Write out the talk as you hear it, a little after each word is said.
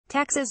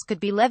Taxes could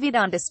be levied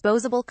on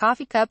disposable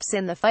coffee cups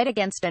in the fight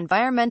against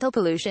environmental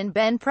pollution.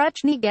 Ben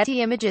PruchnieGetty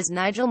images.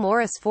 Nigel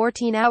Morris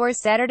 14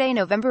 hours Saturday,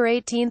 November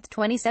 18,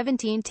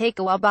 2017.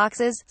 Takeaway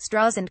boxes,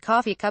 straws and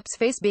coffee cups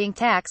face being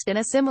taxed in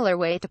a similar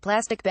way to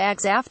plastic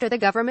bags after the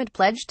government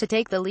pledged to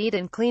take the lead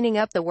in cleaning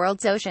up the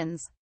world's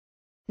oceans.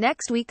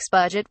 Next week's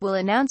budget will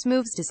announce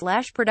moves to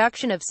slash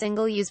production of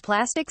single-use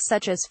plastics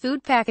such as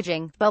food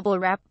packaging, bubble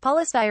wrap,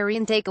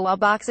 polystyrene takeaway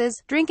boxes,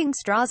 drinking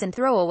straws and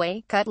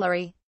throwaway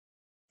cutlery.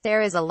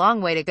 There is a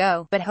long way to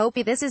go, but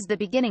hopefully this is the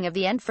beginning of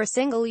the end for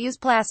single-use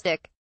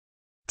plastic.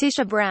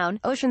 Tisha Brown,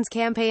 Oceans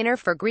campaigner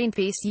for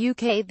Greenpeace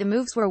UK. The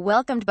moves were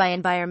welcomed by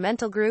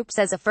environmental groups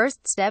as a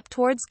first step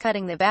towards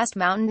cutting the vast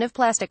mountain of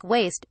plastic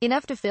waste,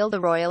 enough to fill the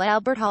Royal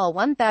Albert Hall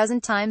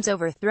 1,000 times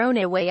over, thrown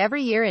away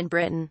every year in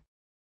Britain.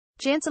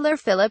 Chancellor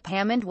Philip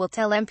Hammond will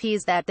tell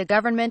MPs that the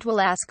government will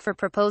ask for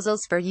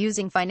proposals for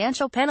using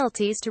financial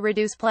penalties to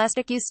reduce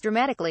plastic use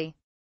dramatically.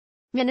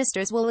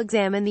 Ministers will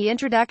examine the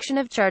introduction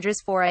of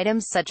charges for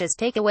items such as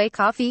takeaway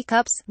coffee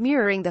cups,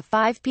 mirroring the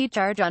 5p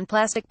charge on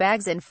plastic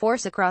bags in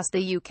force across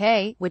the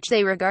UK, which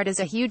they regard as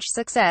a huge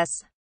success.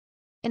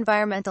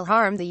 Environmental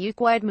harm. The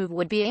UK-wide move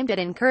would be aimed at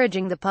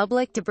encouraging the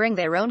public to bring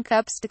their own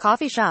cups to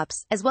coffee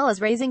shops, as well as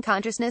raising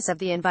consciousness of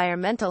the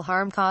environmental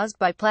harm caused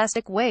by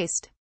plastic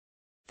waste.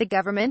 The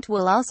government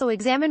will also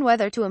examine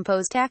whether to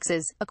impose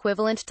taxes,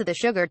 equivalent to the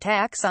sugar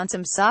tax on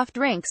some soft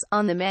drinks,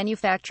 on the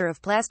manufacture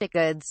of plastic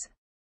goods.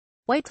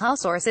 White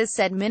House sources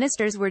said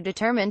ministers were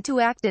determined to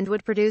act and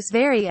would produce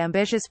very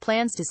ambitious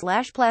plans to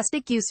slash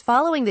plastic use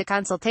following the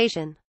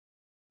consultation.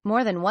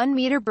 More than 1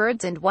 meter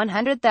birds and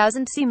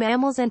 100,000 sea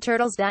mammals and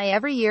turtles die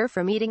every year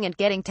from eating and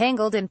getting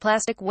tangled in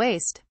plastic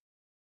waste.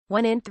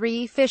 1 in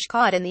 3 fish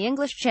caught in the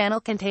English Channel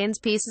contains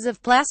pieces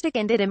of plastic,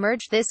 and it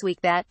emerged this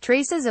week that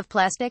traces of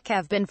plastic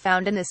have been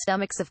found in the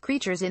stomachs of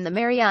creatures in the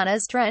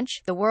Marianas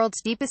Trench, the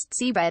world's deepest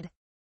seabed.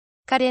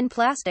 Cut in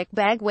plastic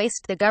bag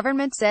waste. The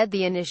government said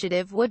the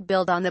initiative would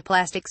build on the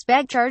plastics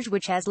bag charge,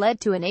 which has led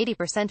to an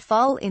 80%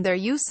 fall in their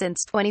use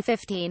since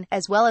 2015,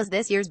 as well as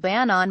this year's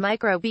ban on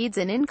microbeads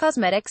in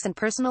cosmetics and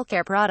personal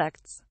care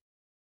products.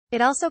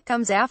 It also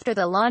comes after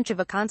the launch of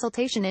a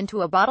consultation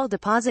into a bottle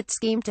deposit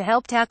scheme to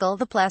help tackle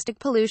the plastic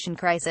pollution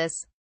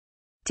crisis.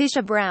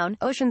 Tisha Brown,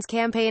 Oceans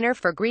campaigner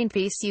for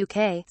Greenpeace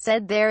UK,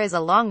 said there is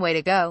a long way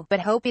to go, but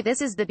hopefully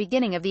this is the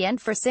beginning of the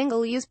end for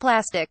single-use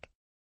plastic.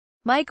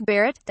 Mike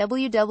Barrett,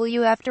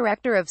 WWF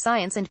Director of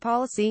Science and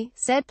Policy,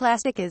 said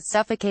plastic is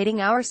suffocating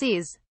our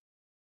seas.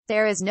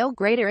 There is no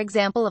greater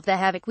example of the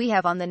havoc we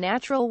have on the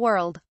natural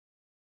world.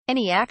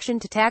 Any action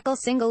to tackle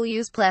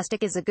single-use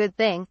plastic is a good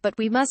thing, but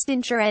we must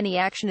ensure any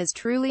action is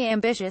truly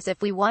ambitious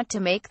if we want to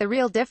make the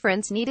real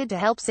difference needed to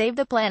help save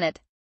the planet.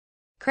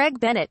 Craig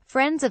Bennett,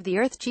 Friends of the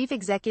Earth chief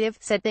executive,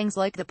 said things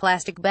like the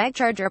plastic bag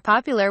charge are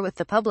popular with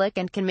the public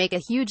and can make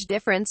a huge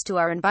difference to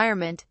our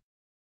environment.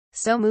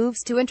 So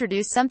moves to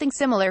introduce something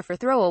similar for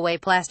throwaway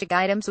plastic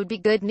items would be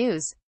good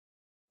news.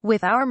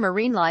 With our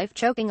marine life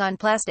choking on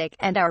plastic,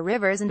 and our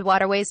rivers and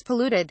waterways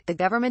polluted, the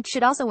government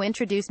should also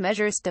introduce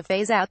measures to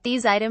phase out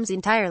these items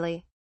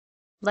entirely.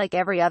 Like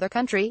every other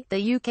country,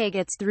 the UK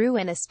gets through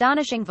an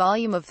astonishing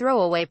volume of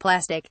throwaway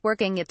plastic,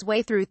 working its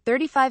way through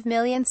 35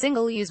 million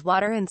single-use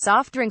water and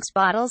soft drinks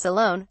bottles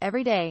alone,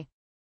 every day.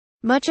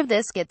 Much of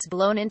this gets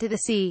blown into the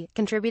sea,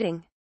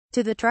 contributing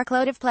to the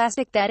truckload of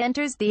plastic that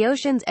enters the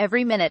oceans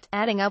every minute,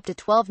 adding up to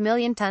 12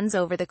 million tons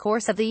over the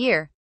course of the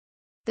year.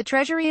 The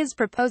Treasury is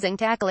proposing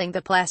tackling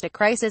the plastic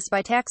crisis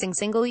by taxing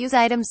single-use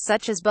items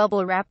such as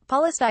bubble wrap,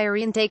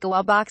 polystyrene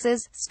takeaway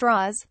boxes,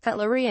 straws,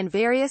 cutlery and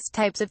various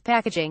types of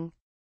packaging.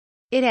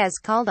 It has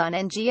called on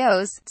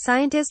NGOs,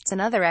 scientists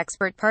and other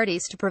expert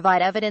parties to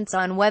provide evidence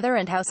on whether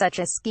and how such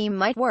a scheme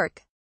might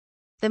work.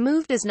 The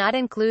move does not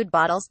include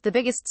bottles, the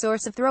biggest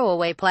source of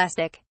throwaway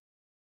plastic.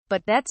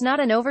 But that's not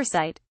an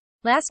oversight.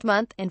 Last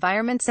month,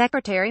 Environment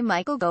Secretary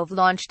Michael Gove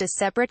launched a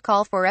separate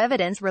call for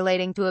evidence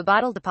relating to a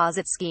bottle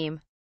deposit scheme.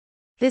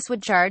 This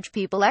would charge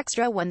people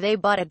extra when they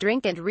bought a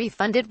drink and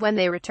refund it when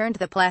they returned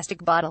the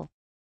plastic bottle.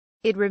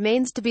 It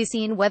remains to be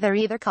seen whether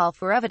either call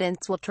for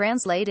evidence will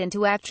translate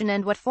into action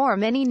and what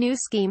form any new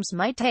schemes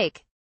might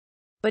take.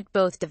 But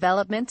both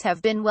developments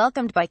have been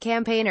welcomed by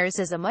campaigners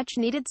as a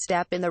much-needed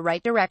step in the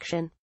right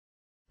direction.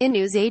 In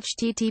news,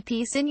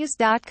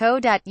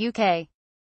 http://singleuse.co.uk